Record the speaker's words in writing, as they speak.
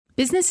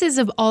Businesses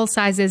of all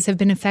sizes have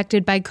been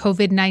affected by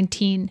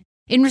COVID-19.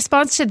 In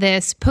response to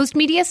this,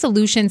 Postmedia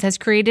Solutions has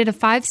created a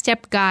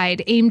 5-step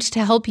guide aimed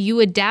to help you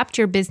adapt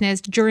your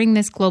business during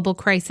this global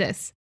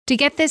crisis. To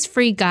get this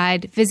free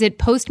guide, visit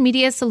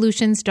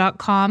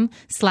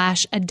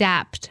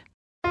postmediasolutions.com/adapt.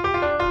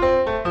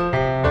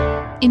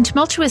 In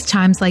tumultuous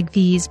times like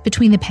these,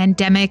 between the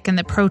pandemic and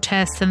the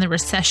protests and the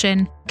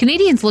recession,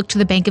 Canadians look to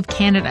the Bank of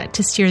Canada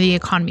to steer the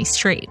economy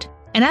straight.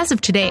 And as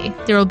of today,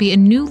 there will be a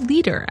new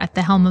leader at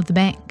the helm of the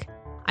bank.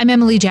 I'm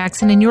Emily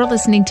Jackson, and you're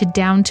listening to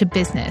Down to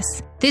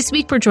Business. This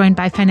week, we're joined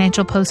by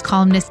Financial Post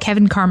columnist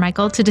Kevin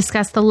Carmichael to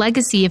discuss the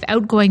legacy of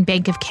outgoing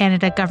Bank of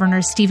Canada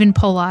Governor Stephen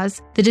Poloz,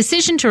 the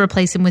decision to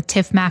replace him with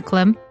Tiff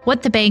Macklem,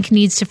 what the bank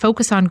needs to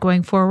focus on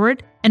going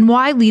forward, and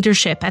why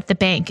leadership at the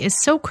bank is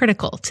so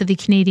critical to the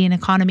Canadian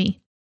economy.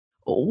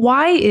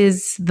 Why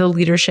is the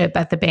leadership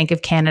at the Bank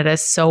of Canada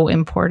so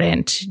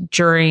important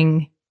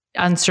during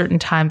uncertain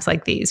times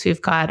like these?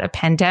 We've got a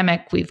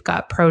pandemic, we've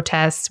got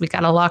protests, we've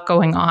got a lot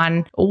going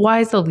on. Why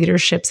is the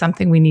leadership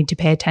something we need to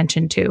pay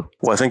attention to?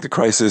 Well, I think the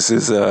crisis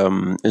is a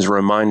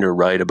reminder,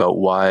 right, about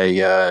why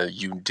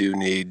you do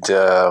need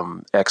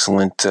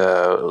excellent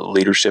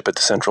leadership at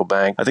the central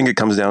bank. I think it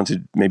comes down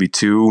to maybe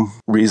two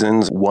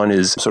reasons. One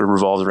is sort of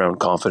revolves around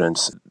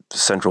confidence.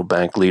 Central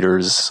bank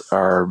leaders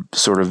are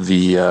sort of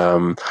the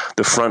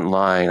front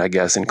line, I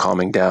guess, in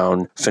calming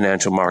down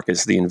financial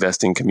markets, the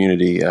investing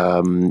community.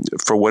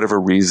 For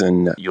whatever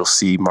reason, you'll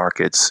see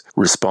markets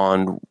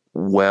respond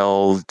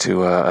well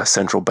to a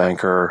central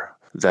banker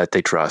that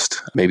they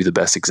trust. Maybe the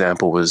best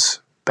example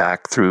was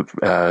back through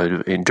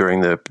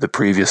during the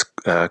previous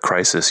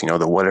crisis,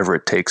 the whatever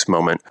it takes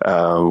moment,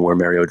 where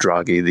Mario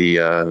Draghi,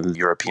 the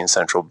European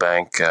Central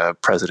Bank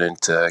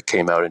president,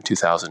 came out in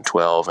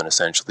 2012 and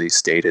essentially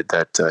stated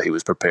that he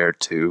was prepared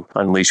to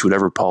unleash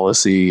whatever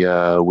policy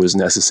was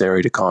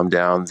necessary to calm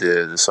down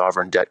the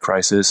sovereign debt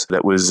crisis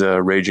that was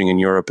raging in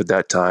Europe at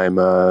that time.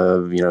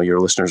 Your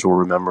listeners will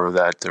remember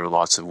that there were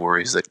lots of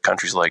worries that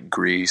countries like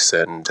Greece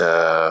and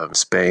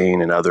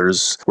Spain and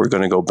others were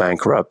going to go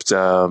bankrupt.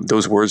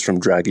 Those words from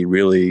Draghi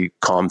really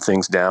calmed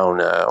things down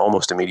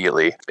almost immediately.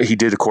 He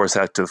did, of course,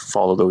 have to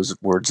follow those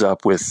words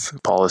up with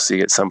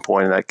policy at some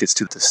point, and that gets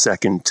to the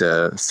second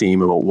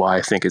theme about why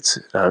I think it's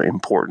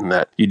important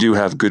that you do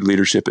have good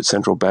leadership at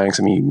central banks.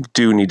 I mean, you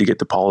do need to get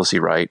the policy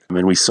right. I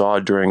mean, we saw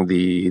during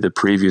the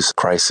previous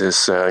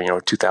crisis,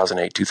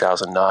 2008,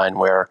 2009,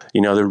 where,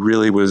 there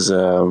really was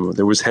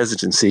there was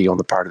hesitancy on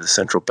the part of the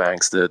central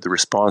banks. The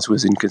response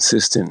was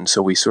inconsistent.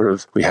 So we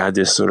had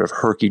this sort of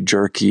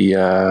herky-jerky 2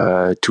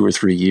 or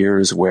 3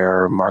 years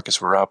where markets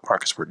were up,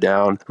 markets were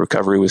down,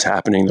 recovery was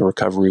happening, the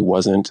recovery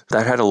wasn't.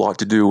 That had a lot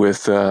to do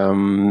with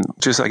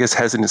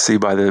hesitancy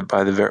by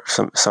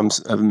some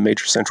of the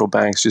major central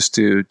banks just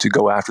to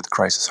go after the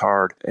crisis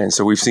hard. And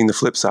so we've seen the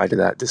flip side of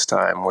that this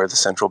time, where the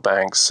central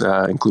banks,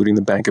 including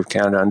the Bank of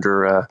Canada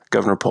under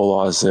Governor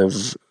Poloz,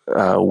 have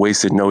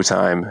wasted no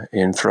time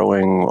in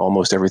throwing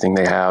almost everything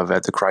they have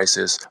at the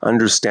crisis,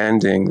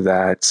 understanding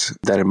that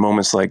in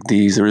moments like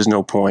these, there is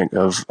no point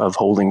of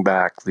holding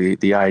back.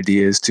 The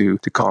idea is to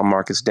calm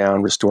markets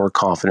down, restore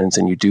confidence,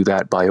 and you do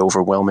that by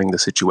overwhelming the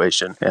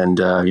situation.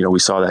 And, we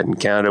saw that in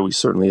Canada. We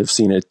certainly have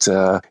seen it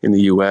in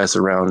the U.S.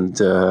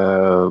 around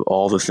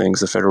all the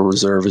things the Federal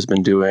Reserve has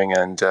been doing,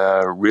 and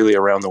really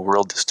around the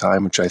world this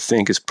time, which I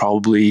think is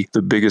probably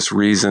the biggest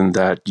reason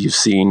that you've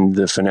seen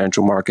the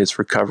financial markets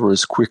recover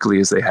as quickly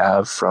as they have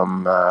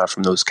from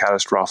those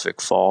catastrophic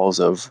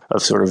falls of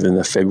sort of in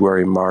the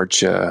February,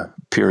 March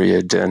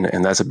period.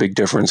 And that's a big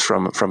difference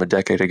from a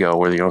decade ago,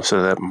 where,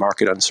 so that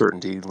market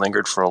uncertainty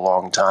lingered for a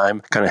long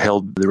time, kind of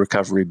held the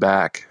recovery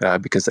back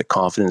because that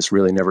confidence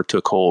really never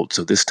took hold.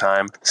 So this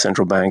time,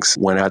 central banks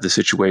went at the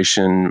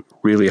situation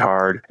really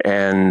hard.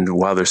 And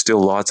while there's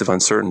still lots of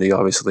uncertainty,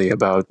 obviously,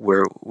 about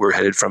where we're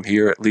headed from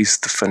here, at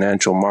least the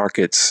financial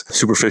markets,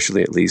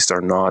 superficially at least,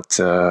 are not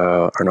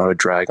a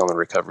drag on the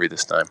recovery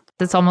this time.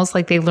 It's almost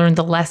like they learned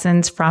the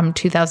lessons from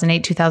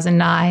 2008,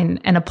 2009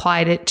 and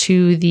applied it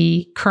to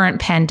the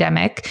current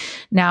pandemic.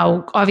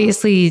 Now,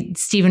 obviously,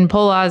 Stephen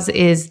Poloz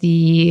is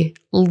the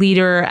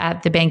leader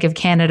at the Bank of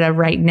Canada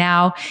right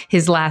now.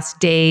 His last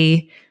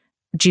day,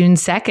 June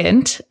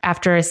 2nd,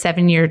 after a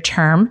 7-year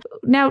term.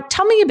 Now,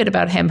 tell me a bit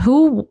about him.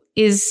 Who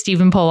is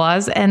Stephen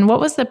Poloz, and what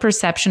was the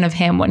perception of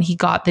him when he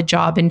got the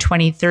job in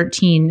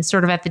 2013,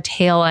 sort of at the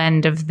tail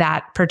end of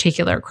that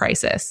particular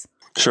crisis?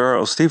 Sure.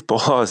 Well, Steve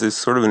Poloz is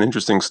sort of an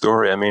interesting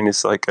story. I mean,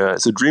 it's like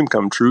it's a dream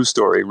come true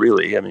story,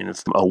 really. I mean,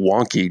 it's a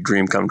wonky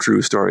dream come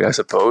true story, I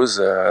suppose,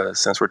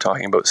 since we're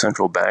talking about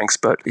central banks.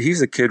 But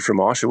he's a kid from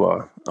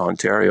Oshawa,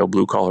 Ontario,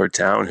 blue-collar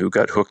town, who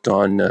got hooked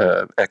on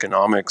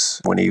economics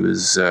when he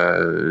was,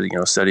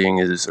 studying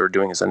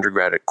doing his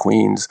undergrad at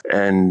Queen's,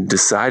 and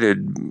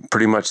decided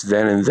pretty much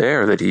then and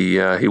there that he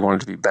wanted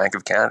to be Bank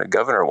of Canada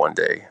governor one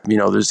day.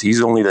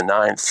 He's only the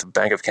 9th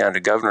Bank of Canada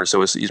governor,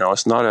 so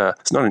it's not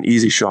an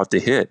easy shot to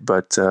hit, but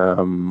but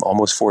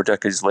almost 4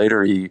 decades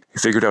later, he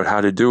figured out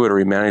how to do it, or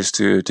he managed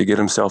to get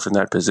himself in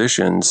that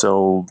position.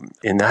 So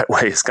in that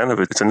way,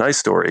 it's a nice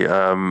story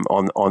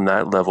on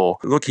that level.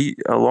 Look,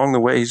 along the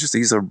way, he's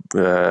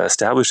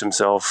established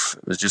himself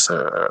as just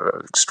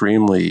a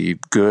extremely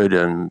good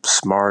and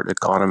smart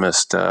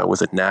economist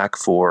with a knack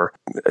for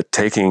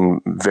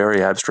taking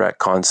very abstract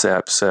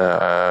concepts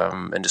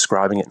and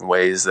describing it in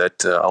ways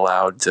that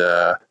allowed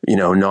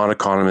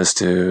non-economists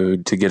to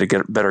get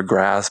a better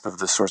grasp of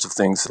the sorts of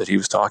things that he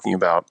was talking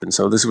about. And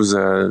so this is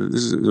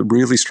a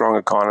really strong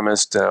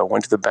economist.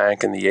 Went to the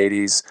bank in the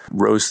 80s,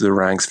 rose to the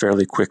ranks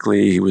fairly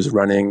quickly. He was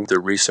running the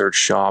research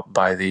shop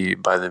by the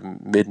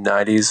mid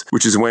 90s,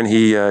 which is when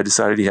he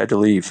decided he had to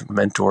leave. A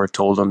mentor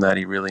told him that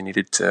he really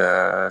needed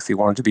to, if he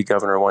wanted to be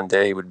governor one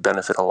day, he would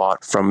benefit a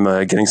lot from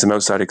getting some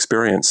outside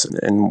experience.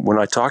 And when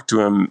I talked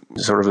to him,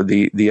 sort of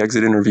the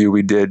exit interview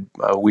we did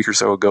a week or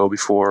so ago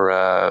before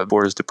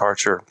his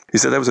departure, he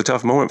said that was a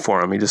tough moment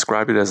for him. He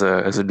described it as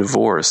a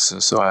divorce.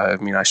 So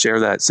I share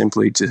that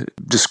simply to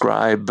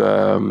describe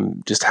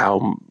just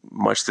how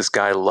much this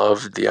guy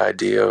loved the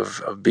idea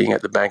of being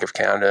at the Bank of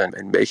Canada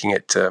and making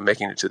it to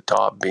the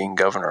top, being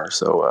governor.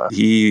 So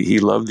he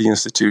loved the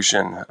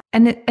institution.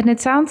 And it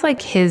sounds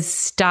like his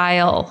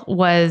style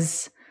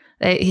was.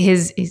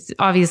 He's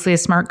obviously a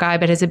smart guy,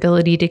 but his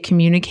ability to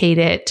communicate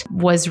it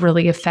was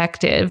really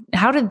effective.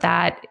 How did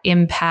that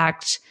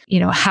impact,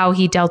 how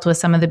he dealt with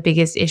some of the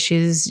biggest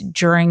issues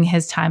during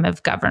his time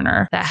of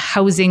governor? The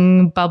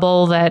housing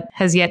bubble that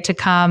has yet to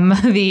come,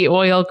 the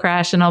oil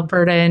crash in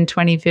Alberta in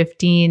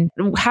 2015.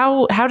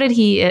 How did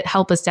he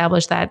help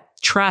establish that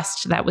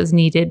trust that was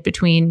needed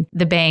between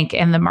the bank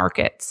and the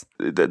markets?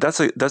 That's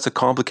a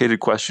complicated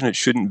question. It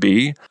shouldn't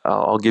be.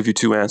 I'll give you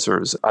 2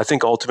 answers. I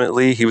think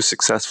ultimately he was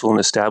successful in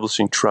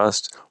establishing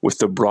trust with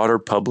the broader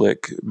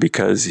public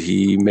because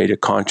he made a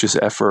conscious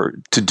effort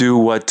to do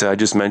what I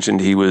just mentioned.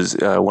 He was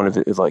one of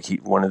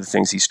the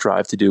things he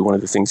strived to do. One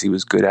of the things he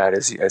was good at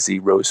as he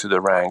rose through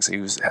the ranks.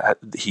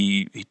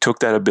 He took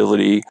that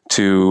ability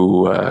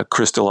to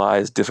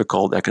crystallize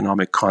difficult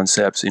economic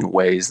concepts in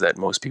ways that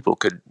most people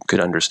could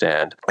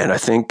understand. And I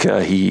think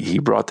he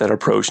brought that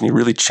approach, and he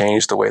really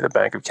changed the way the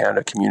Bank of Canada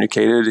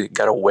communicated. It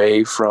got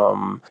away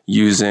from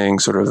using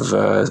sort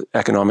of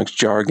economics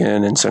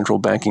jargon and central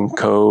banking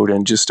code,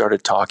 and just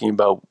started talking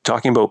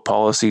about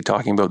policy,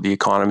 talking about the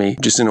economy,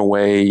 just in a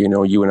way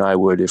you and I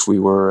would if we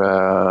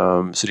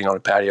were sitting on a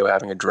patio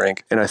having a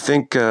drink. And I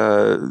think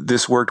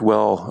this worked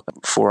well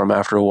for him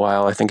after a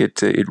while. I think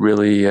it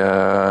really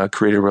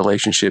created a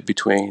relationship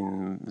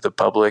between the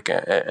public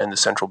and the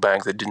central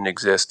bank that didn't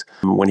exist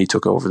when he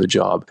took over the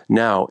job.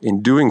 Now,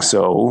 in doing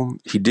so,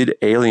 he did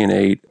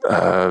alienate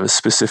a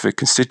specific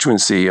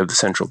constituency of the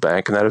central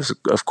bank, and that is,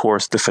 of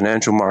course, the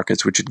financial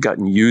markets, which had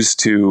gotten used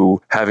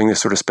to having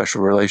this sort of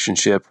special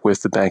relationship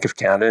with the Bank of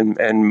Canada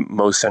and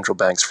most central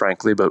banks,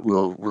 frankly, but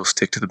we'll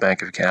stick to the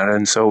Bank of Canada.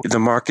 And so the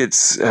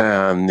markets,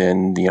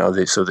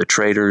 the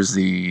traders,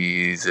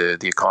 the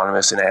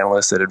economists and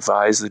analysts that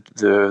advise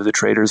the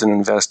traders and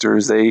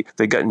investors, they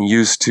gotten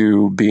used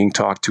to being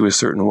talked to a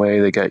certain way.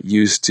 They got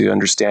used to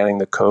understanding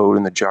the code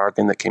and the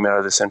jargon that came out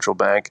of the central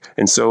bank.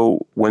 And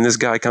so when this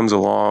guy comes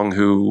along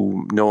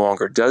who no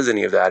longer does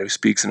any of that, who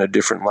speaks in a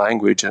different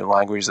language, and a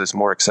language that's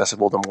more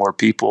accessible to more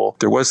people,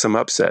 there was some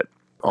upset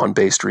on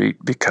Bay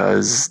Street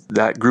because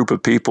that group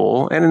of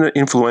people, and an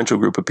influential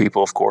group of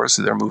people, of course,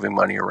 they're moving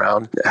money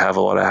around, have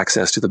a lot of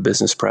access to the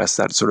business press,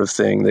 that sort of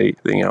thing. They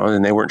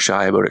and they weren't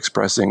shy about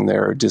expressing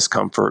their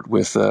discomfort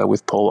with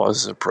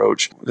Polozz's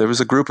approach. There was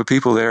a group of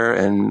people there,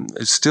 and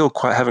still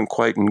haven't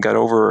quite got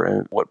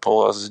over what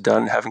Poloz has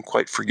done, haven't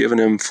quite forgiven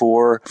him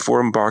for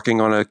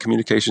embarking on a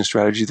communication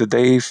strategy that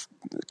they've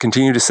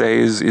continue to say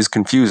is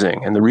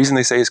confusing. And the reason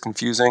they say is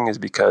confusing is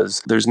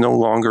because there's no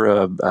longer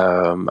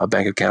a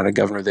Bank of Canada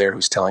governor there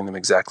who's telling them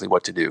exactly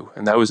what to do.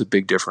 And that was a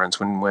big difference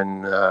when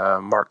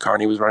Mark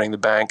Carney was running the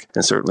bank.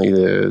 And certainly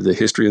the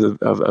history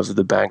of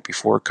the bank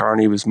before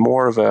Carney was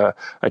more of a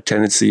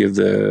tendency of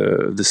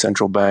the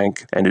central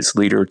bank and its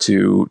leader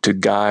to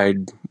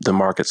guide the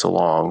markets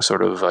along,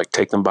 sort of like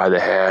take them by the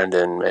hand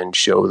and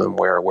show them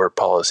where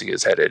policy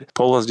is headed.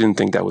 Poloz didn't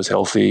think that was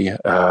healthy.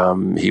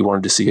 He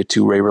wanted to see a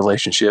two-way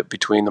relationship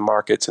between the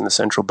markets and the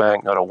central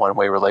bank, not a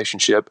one-way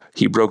relationship.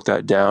 He broke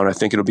that down. I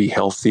think it'll be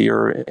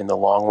healthier in the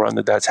long run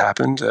that's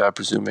happened,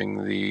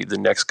 presuming the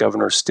next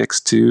governor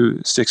sticks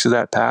to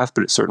that path,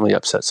 but it certainly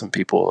upset some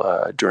people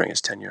during his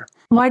tenure.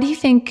 Why do you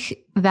think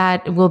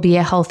that will be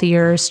a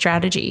healthier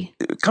strategy?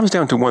 It comes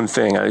down to one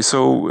thing.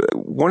 So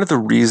one of the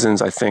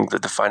reasons I think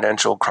that the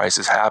financial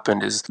crisis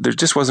happened is there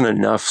just wasn't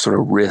enough sort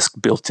of risk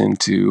built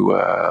into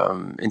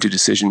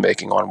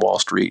decision-making on Wall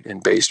Street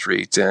and Bay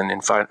Street and in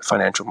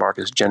financial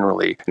markets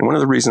generally. And one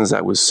of the reasons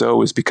that was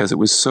so is because it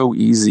was so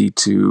easy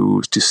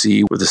to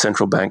see where the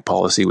central bank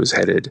policy was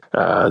headed.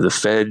 The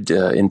Fed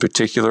in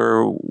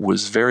particular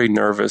was very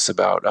nervous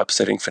about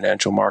upsetting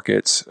financial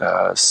markets,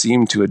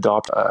 seemed to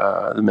adopt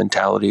the mentality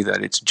mentality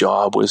that its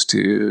job was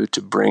to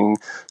bring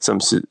some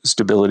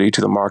stability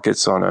to the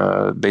markets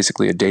on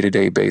basically a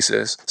day-to-day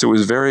basis. So it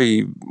was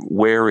very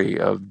wary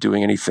of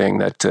doing anything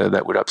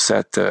that would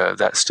upset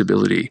that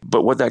stability.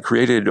 But what that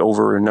created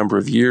over a number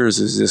of years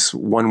is this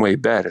one-way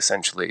bet,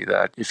 essentially,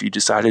 that if you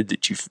decided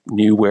that you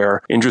knew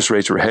where interest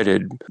rates were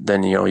headed,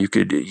 then you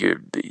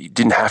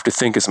didn't have to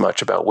think as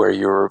much about where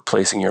you were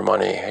placing your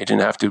money. You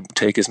didn't have to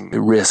take as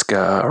risk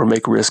or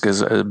make risk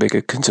as big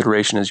a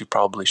consideration as you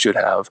probably should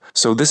have.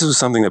 So this was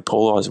something that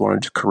Poloz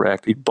wanted to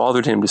correct. It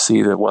bothered him to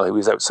see that while he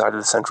was outside of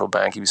the central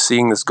bank, he was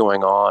seeing this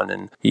going on,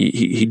 and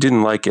he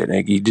didn't like it.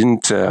 He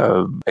didn't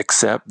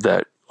accept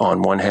that,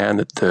 on one hand,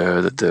 that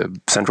the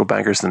central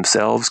bankers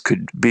themselves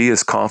could be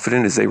as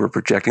confident as they were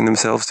projecting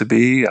themselves to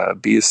be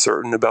as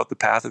certain about the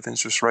path of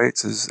interest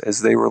rates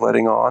as they were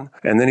letting on.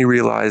 And then he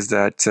realized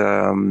that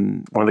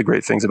one of the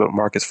great things about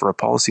markets for a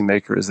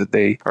policymaker is that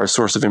they are a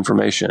source of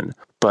information.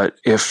 But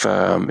if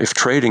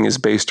trading is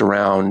based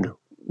around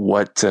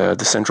what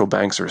the central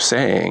banks are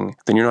saying,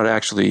 then you're not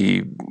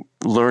actually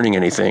learning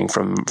anything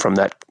from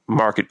that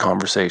market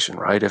conversation,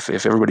 right? If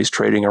everybody's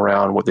trading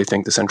around what they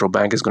think the central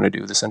bank is going to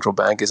do, the central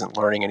bank isn't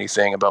learning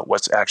anything about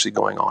what's actually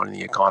going on in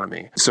the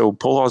economy. So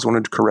Poloz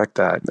wanted to correct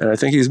that, and I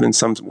think he's been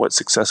somewhat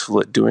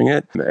successful at doing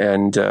it.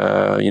 And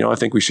I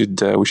think we should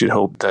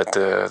hope that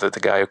the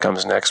guy who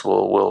comes next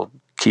will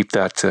keep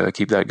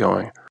that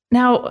going.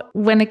 Now,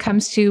 when it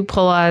comes to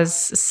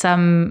Poloz,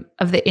 some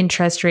of the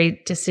interest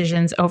rate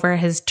decisions over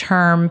his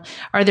term,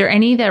 are there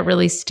any that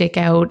really stick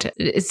out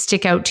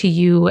to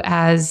you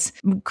as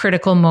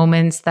critical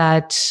moments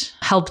that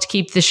helped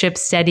keep the ship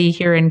steady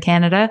here in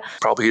Canada?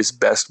 Probably his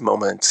best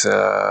moment,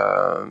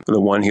 the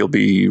one he'll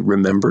be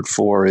remembered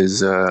for,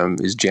 is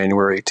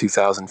January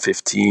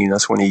 2015.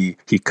 That's when he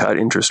cut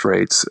interest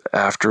rates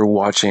after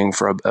watching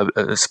for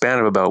a span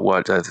of about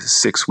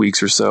 6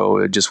 weeks or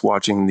so, just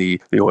watching the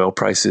oil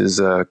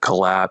prices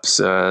collapse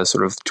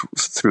sort of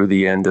through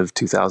the end of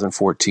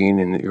 2014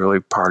 and the early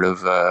part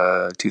of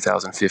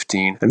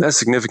 2015. And that's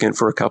significant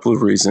for a couple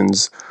of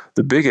reasons.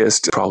 The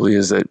biggest probably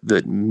is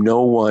that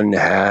no one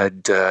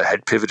had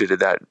pivoted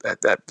at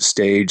that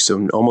stage,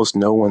 so almost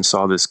no one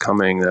saw this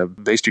coming. The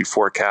Bay Street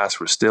forecasts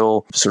were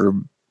still sort of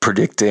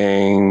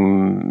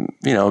predicting,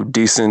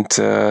 decent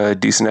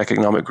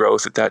economic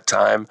growth at that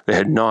time. They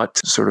had not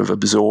sort of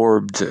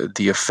absorbed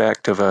the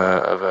effect of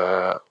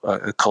a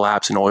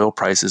collapse in oil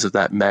prices of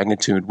that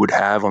magnitude would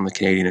have on the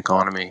Canadian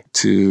economy.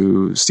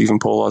 To Stephen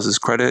Poloz's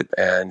credit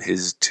and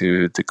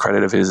to the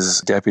credit of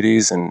his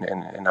deputies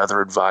and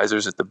other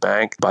advisors at the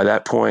bank, by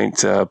that point,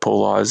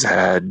 Poloz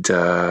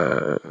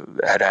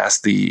had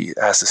asked the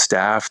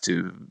staff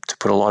to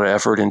put a lot of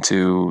effort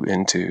into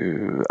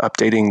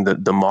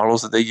updating the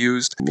models that they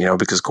used.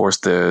 Because of course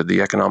the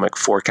economic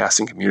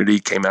forecasting community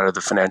came out of the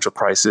financial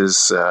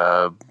crisis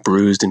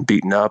bruised and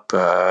beaten up.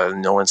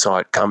 No one saw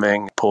it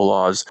coming.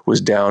 Poloz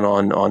was down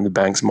on the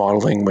bank's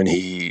modeling when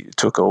he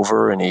took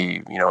over, and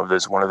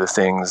there's one of the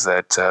things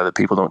that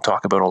people don't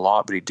talk about a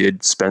lot, but he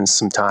did spend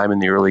some time in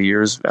the early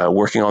years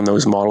working on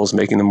those models,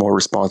 making them more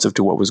responsive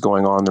to what was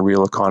going on in the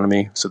real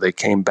economy. So they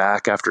came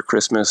back after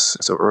Christmas.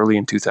 So early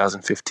in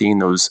 2015,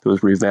 those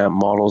revamped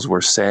models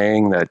were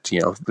saying that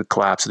the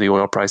collapse of the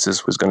oil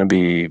prices was going to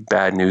be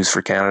bad news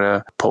for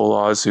Canada.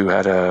 Poloz, who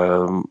had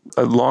a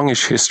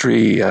longish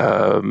history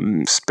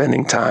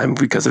spending time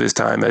because of his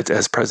time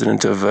as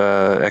president of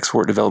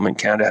Export Development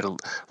Canada, had a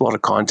lot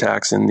of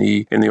contacts in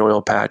the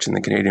oil patch in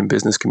the Canadian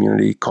business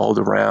community, called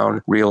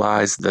around,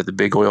 realized that the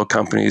big oil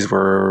companies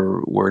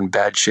were in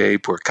bad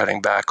shape, were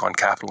cutting back on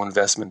capital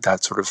investment,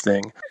 that sort of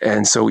thing.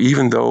 And so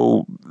even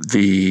though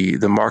the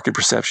market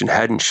perception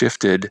hadn't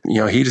shifted,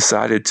 he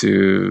decided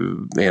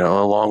to,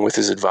 along with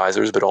his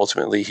advisors, but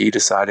ultimately he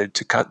decided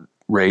to cut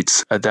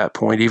rates at that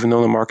point, even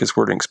though the markets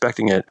weren't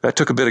expecting it. That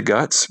took a bit of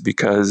guts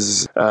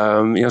because,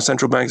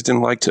 central banks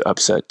didn't like to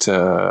upset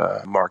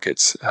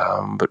markets.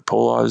 But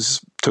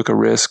Poloz took a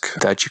risk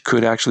that you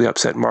could actually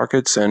upset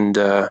markets and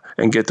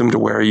get them to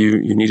where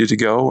you needed to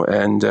go.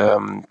 And,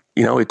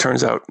 it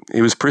turns out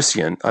it was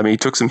prescient. I mean, he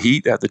took some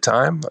heat at the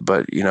time,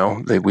 but,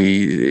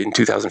 we in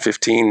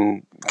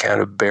 2015,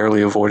 Canada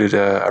barely avoided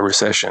a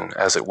recession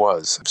as it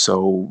was.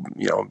 So,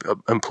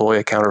 employ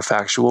a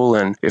counterfactual.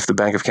 And if the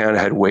Bank of Canada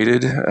had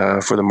waited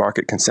for the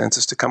market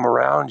consensus to come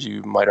around,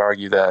 you might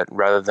argue that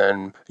rather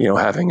than,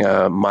 having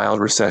a mild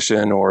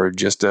recession or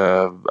just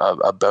a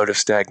bout of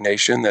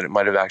stagnation, that it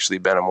might have actually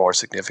been a more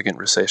significant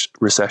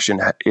recession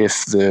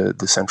if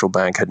the central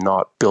bank had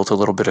not built a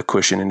little bit of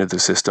cushion into the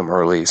system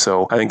early.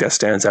 So I think that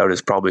stands out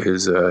as probably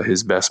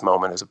his best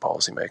moment as a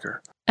policymaker.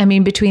 I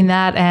mean, between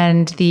that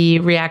and the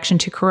reaction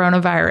to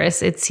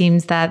coronavirus, it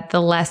seems that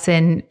the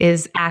lesson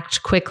is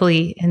act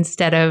quickly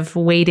instead of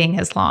waiting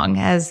as long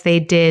as they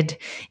did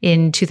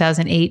in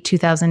 2008,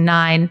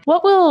 2009.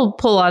 What will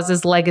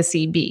Poloz's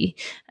legacy be?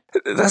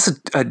 That's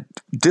a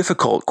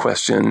difficult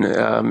question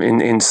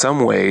in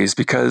some ways,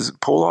 because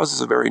Poloz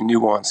is a very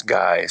nuanced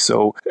guy.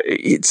 So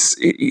it's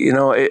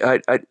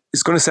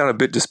going to sound a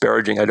bit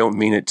disparaging. I don't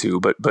mean it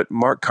to, but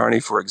Mark Carney,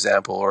 for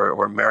example,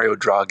 or Mario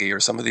Draghi, or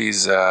some of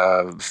these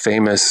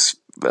famous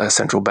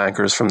central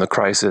bankers from the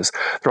crisis.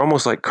 They're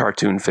almost like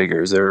cartoon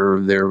figures.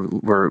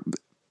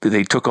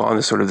 They took on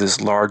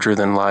this larger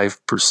than life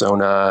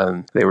persona,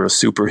 and they were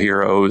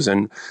superheroes.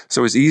 And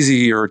so it's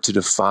easier to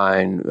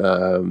define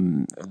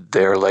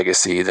their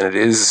legacy than it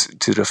is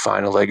to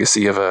define a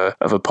legacy of a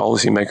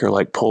policymaker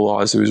like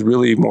Poloz, who is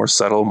really more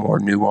subtle, more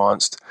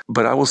nuanced.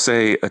 But I will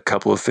say a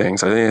couple of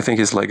things. I think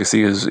his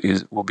legacy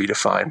will be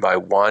defined by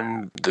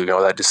one,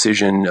 that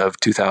decision of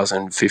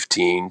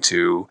 2015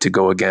 to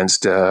go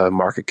against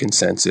market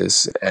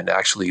consensus and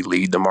actually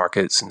lead the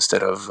markets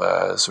instead of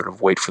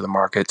wait for the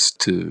markets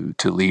to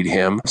lead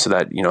him. So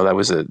that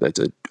that's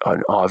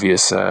an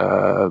obvious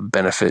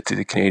benefit to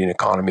the Canadian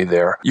economy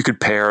there. You could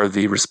pair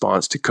the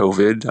response to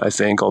COVID, I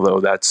think,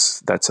 although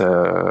that's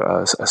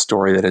a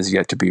story that has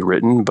yet to be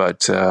written.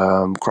 But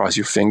cross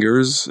your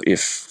fingers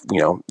if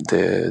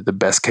the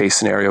best case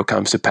scenario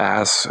comes to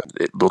pass.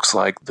 It looks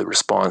like the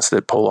response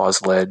that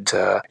Poloz led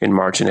in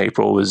March and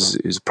April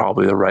is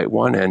probably the right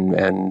one.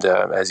 And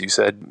as you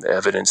said,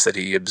 evidence that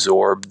he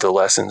absorbed the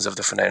lessons of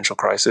the financial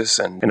crisis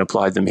and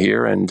applied them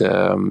here and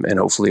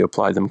hopefully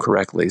applied them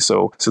correctly.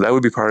 So that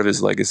would be part of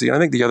his legacy. And I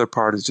think the other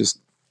part is just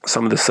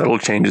some of the subtle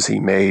changes he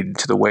made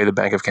to the way the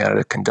Bank of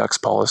Canada conducts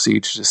policy,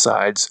 to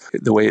decides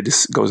the way it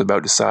goes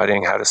about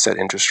deciding how to set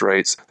interest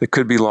rates that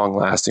could be long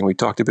lasting. We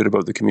talked a bit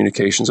about the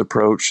communications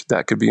approach.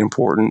 That could be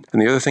important.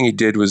 And the other thing he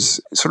did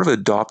was sort of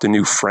adopt a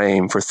new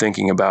frame for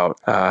thinking about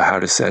how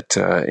to set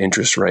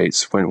interest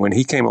rates. When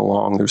he came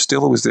along, there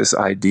still was this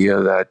idea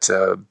that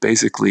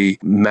basically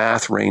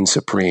math reigned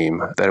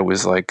supreme, that it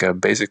was like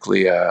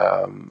basically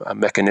a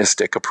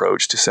mechanistic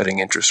approach to setting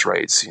interest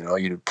rates.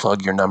 You'd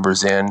plug your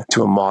numbers in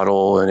to a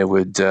model and it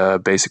would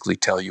basically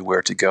tell you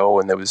where to go.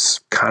 And there was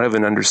kind of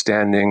an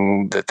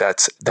understanding that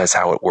that's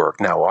how it worked.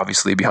 Now,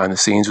 obviously, behind the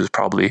scenes was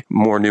probably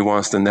more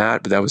nuanced than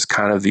that, but that was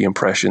kind of the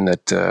impression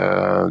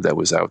that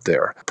was out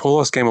there.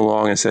 Poloz came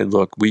along and said,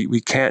 look, we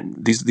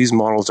can't, these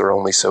models are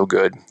only so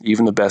good.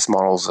 Even the best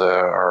models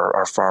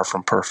are far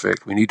from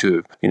perfect. We need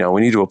to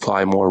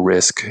apply more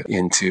risk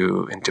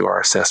into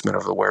our assessment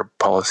of where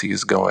policy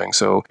is going.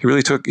 So he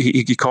really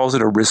he calls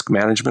it a risk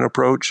management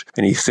approach,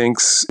 and he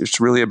thinks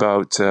it's really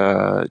about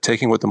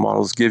taking what the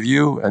models give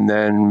you and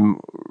then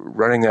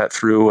running that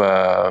through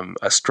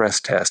a stress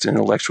test, an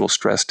intellectual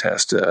stress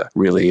test,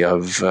 really,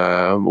 of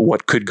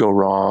what could go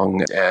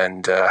wrong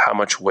and how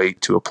much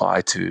weight to apply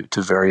to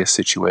various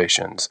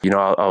situations.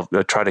 I'll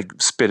try to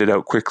spit it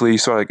out quickly.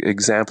 So an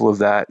example of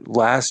that,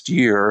 last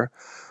year,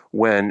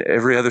 when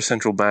every other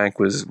central bank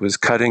was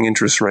cutting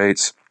interest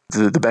rates,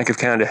 the Bank of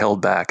Canada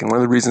held back. And one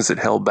of the reasons it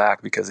held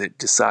back, because it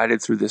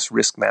decided through this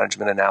risk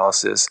management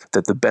analysis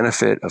that the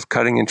benefit of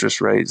cutting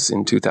interest rates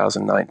in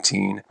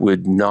 2019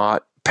 would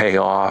not pay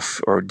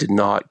off or did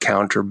not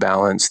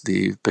counterbalance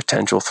the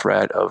potential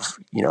threat of,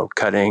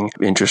 cutting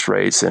interest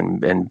rates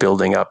and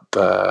building up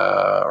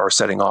or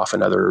setting off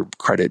another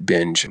credit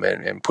binge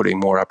and putting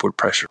more upward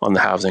pressure on the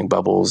housing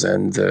bubbles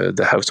and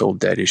the household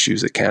debt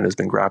issues that Canada's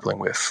been grappling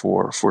with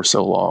for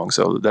so long.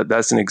 So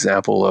that's an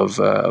example of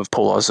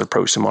Poloz's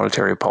approach to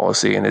monetary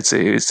policy, and it's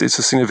a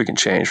significant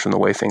change from the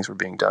way things were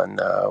being done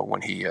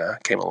when he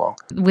came along.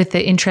 With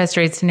the interest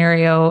rate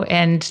scenario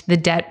and the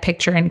debt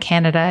picture in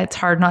Canada, it's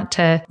hard not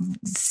to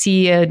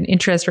see an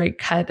interest rate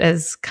cut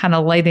as kind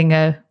of lighting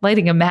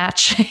a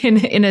match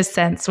in a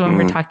sense when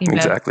we're talking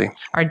about exactly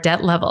our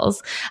debt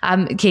levels.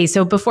 Okay,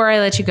 so before I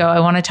let you go, I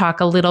want to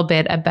talk a little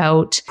bit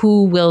about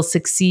who will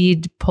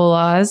succeed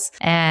Poloz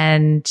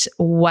and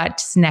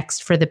what's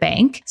next for the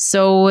bank.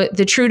 So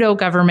the Trudeau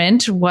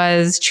government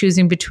was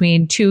choosing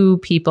between two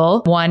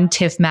people, one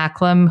Tiff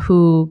Macklem,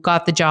 who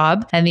got the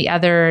job, and the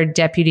other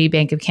Deputy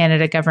Bank of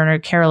Canada Governor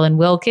Carolyn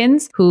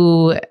Wilkins,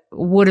 who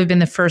would have been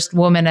the first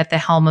woman at the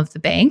helm of the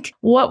bank.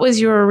 What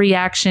was your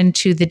reaction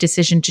to the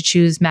decision to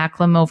choose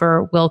Macklem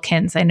over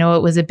Wilkins? I know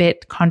it was a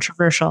bit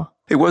controversial.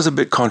 It was a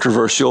bit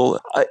controversial.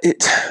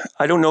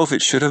 I don't know if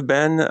it should have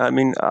been. I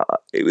mean,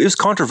 it was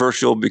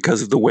controversial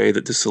because of the way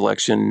that the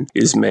selection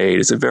is made.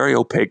 It's a very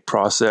opaque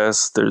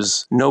process.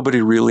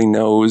 Nobody really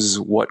knows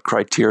what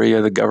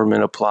criteria the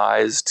government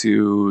applies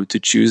to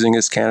choosing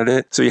its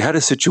candidate. So you had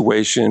a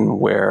situation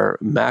where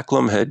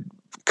Macklem had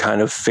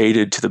kind of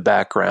faded to the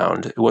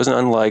background. It wasn't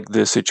unlike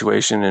the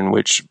situation in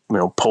which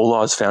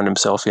Poloz found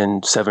himself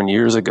in 7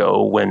 years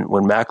ago when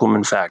Macklem,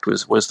 in fact,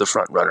 was the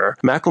front runner.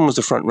 Macklem was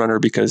the front runner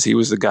because he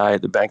was the guy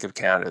at the Bank of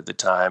Canada at the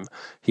time.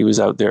 He was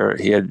out there.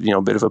 He had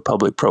a bit of a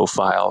public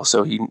profile,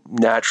 so he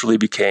naturally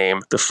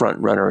became the front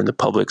runner in the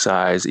public's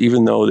eyes,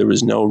 even though there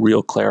was no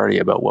real clarity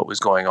about what was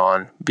going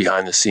on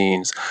behind the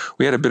scenes.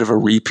 We had a bit of a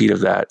repeat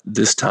of that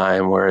this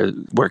time, where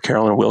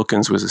Carolyn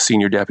Wilkins was a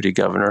senior deputy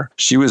governor.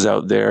 She was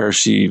out there.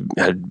 She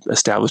had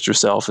established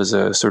herself as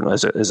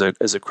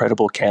a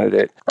credible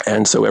candidate,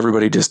 and so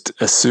everybody just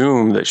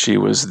assumed that she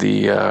was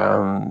the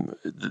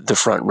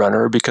front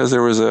runner because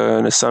there was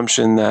an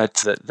assumption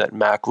that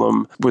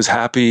Macklem was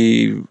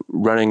happy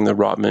running the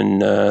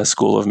Rotman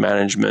School of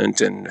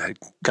Management and had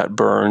got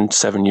burned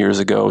 7 years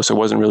ago, so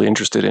wasn't really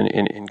interested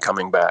in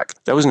coming back.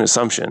 That was an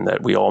assumption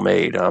that we all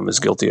made, as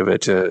guilty of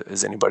it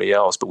as anybody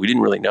else, but we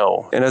didn't really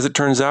know. And as it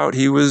turns out,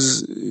 he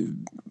was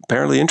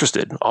apparently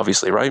interested,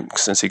 obviously, right?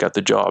 Since he got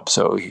the job.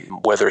 So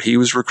whether he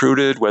was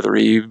recruited, whether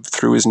he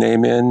threw his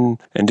name in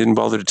and didn't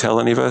bother to tell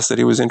any of us that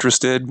he was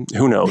interested,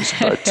 who knows?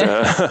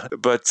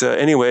 But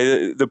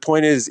anyway, the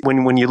point is,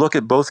 when you look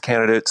at both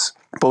candidates,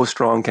 both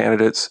strong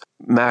candidates,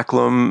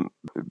 Macklem,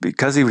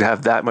 because he would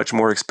have that much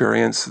more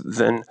experience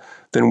than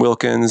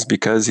Wilkins,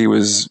 because he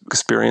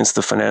experienced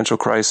the financial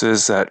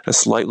crisis at a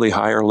slightly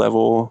higher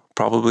level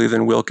probably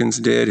than Wilkins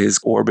did. His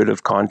orbit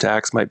of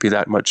contacts might be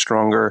that much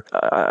stronger.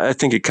 I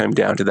think it came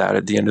down to that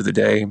at the end of the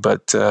day.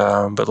 But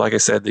like I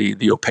said,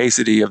 the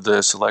opacity of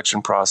the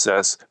selection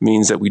process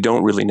means that we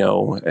don't really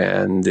know,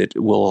 and it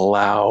will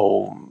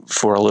allow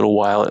for a little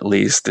while at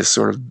least this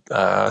sort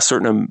of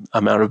certain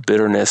amount of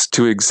bitterness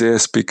to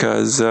exist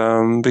because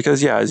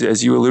yeah,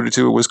 as you alluded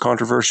to, it was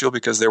controversial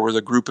because there was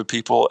a group of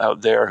people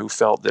out there who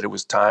felt that it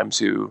was time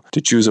to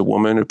choose a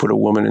woman, to put a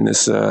woman in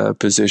this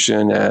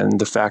position, and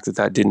the fact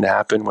that didn't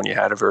happen when you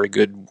had a very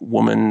good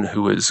woman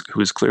who is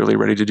clearly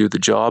ready to do the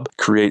job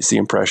creates the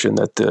impression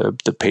that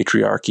the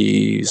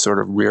patriarchy sort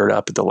of reared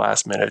up at the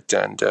last minute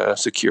and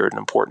secured an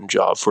important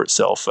job for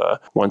itself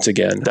once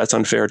again. That's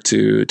unfair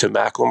to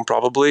Macklem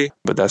probably,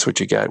 but that's what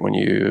you get when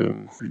you're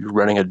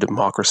running a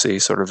democracy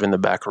sort of in the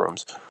back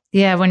rooms.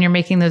 Yeah, when you're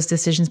making those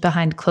decisions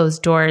behind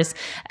closed doors.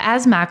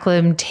 As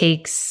Macklem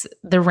takes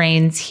the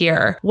reins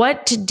here,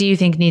 what do you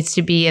think needs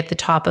to be at the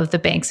top of the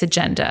bank's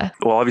agenda?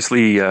 Well,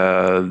 obviously,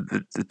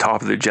 the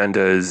top of the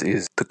agenda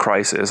is the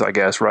crisis, I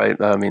guess, right?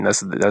 I mean,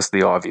 that's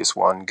the obvious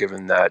one,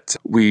 given that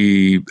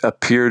we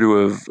appear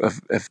to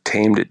have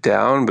tamed it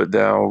down, but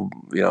now,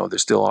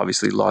 there's still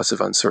obviously lots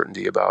of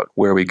uncertainty about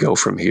where we go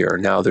from here.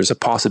 Now, there's a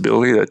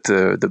possibility that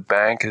the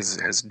bank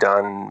has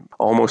done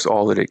almost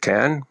all that it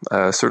can.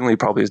 Certainly,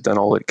 probably has done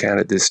all it can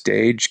at this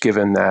stage,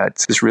 given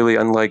that it's really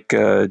unlike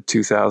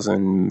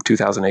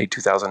 2008,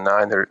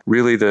 2009.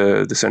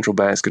 The central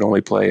banks can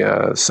only play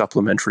a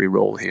supplementary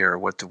role here.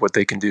 What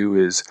they can do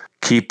is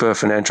keep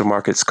financial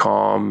markets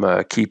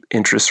calm, keep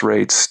interest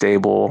rates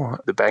stable.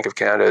 The Bank of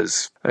Canada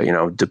is,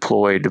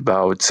 deployed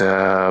about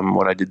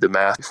what I did the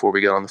math before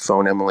we got on the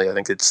phone, Emily. I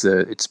think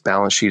its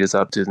balance sheet is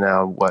up to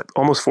now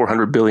almost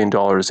 $400 billion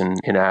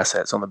in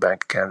assets on the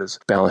Bank of Canada's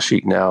balance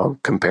sheet now,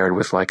 compared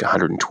with like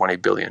 $120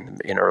 billion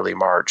in early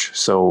March.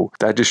 So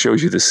that just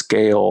shows you the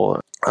scale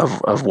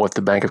of what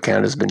the Bank of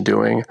Canada has been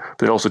doing,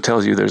 but it also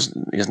tells you there's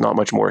not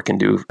much more it can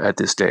do at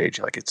this stage.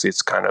 Like it's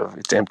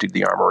emptied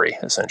the armory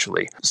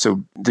essentially.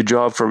 So the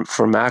job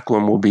for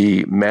Macklem will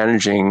be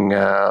managing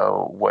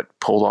what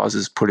Poloz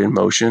has put in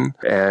motion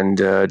and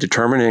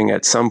determining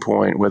at some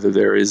point whether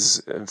there is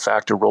in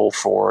fact a role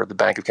for the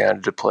Bank of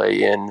Canada to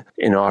play in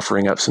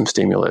offering up some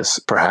stimulus.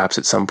 Perhaps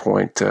at some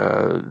point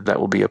that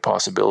will be a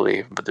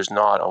possibility, but there's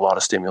not a lot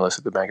of stimulus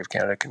that the Bank of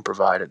Canada can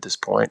provide at this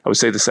point. I would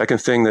say the second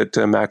thing that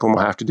Macklem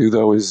will have to do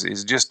though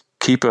is just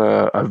keep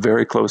a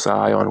very close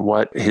eye on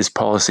what his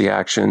policy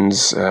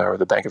actions or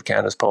the Bank of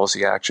Canada's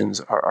policy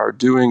actions are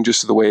doing,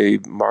 just the way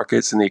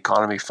markets and the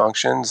economy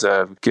functions,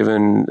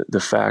 given the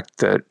fact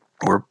that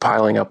we're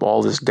piling up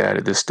all this debt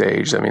at this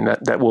stage. I mean,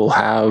 that will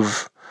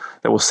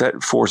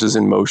set forces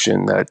in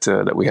motion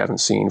that we haven't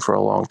seen for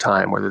a long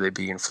time, whether they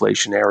be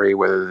inflationary,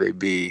 whether they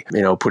be,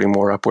 putting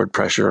more upward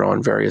pressure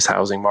on various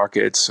housing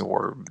markets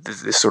or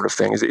this sort of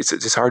thing.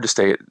 It's hard to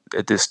stay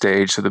at this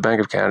stage. So the Bank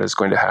of Canada is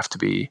going to have to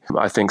be,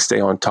 I think, stay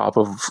on top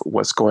of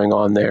what's going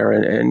on there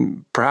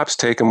and perhaps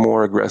take a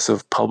more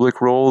aggressive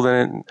public role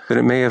than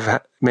it may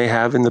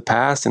have in the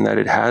past, and that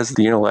it has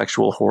the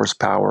intellectual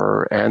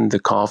horsepower and the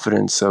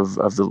confidence of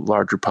the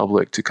larger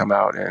public to come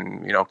out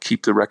and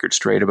keep the record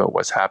straight about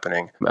what's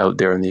happening out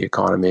there in the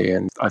economy.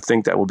 And I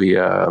think that will be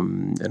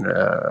an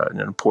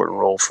important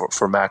role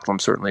for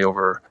Macklem, certainly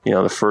over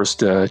the first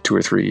 2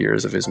 or 3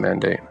 years of his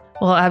mandate.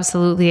 Well,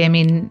 absolutely. I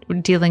mean,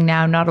 we're dealing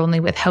now not only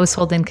with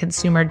household and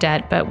consumer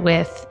debt, but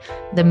with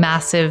the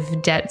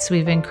massive debts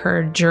we've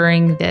incurred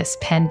during this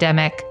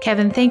pandemic.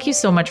 Kevin, thank you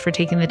so much for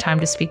taking the time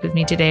to speak with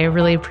me today. I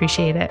really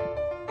appreciate it.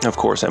 Of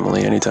course,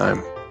 Emily,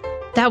 anytime.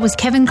 That was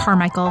Kevin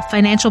Carmichael,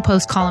 Financial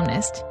Post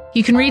columnist.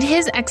 You can read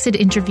his exit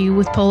interview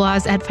with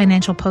Poloz at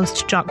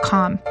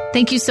financialpost.com.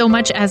 Thank you so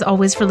much, as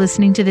always, for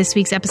listening to this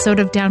week's episode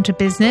of Down to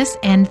Business.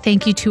 And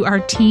thank you to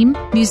our team,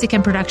 music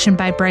and production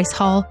by Bryce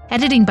Hall,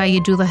 editing by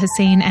Yadula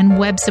Hussain, and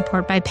web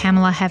support by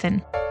Pamela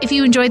Heaven. If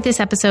you enjoyed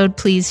this episode,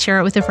 please share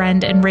it with a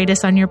friend and rate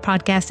us on your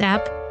podcast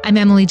app. I'm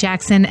Emily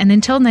Jackson, and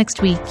until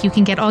next week, you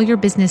can get all your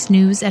business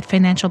news at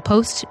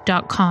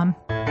financialpost.com.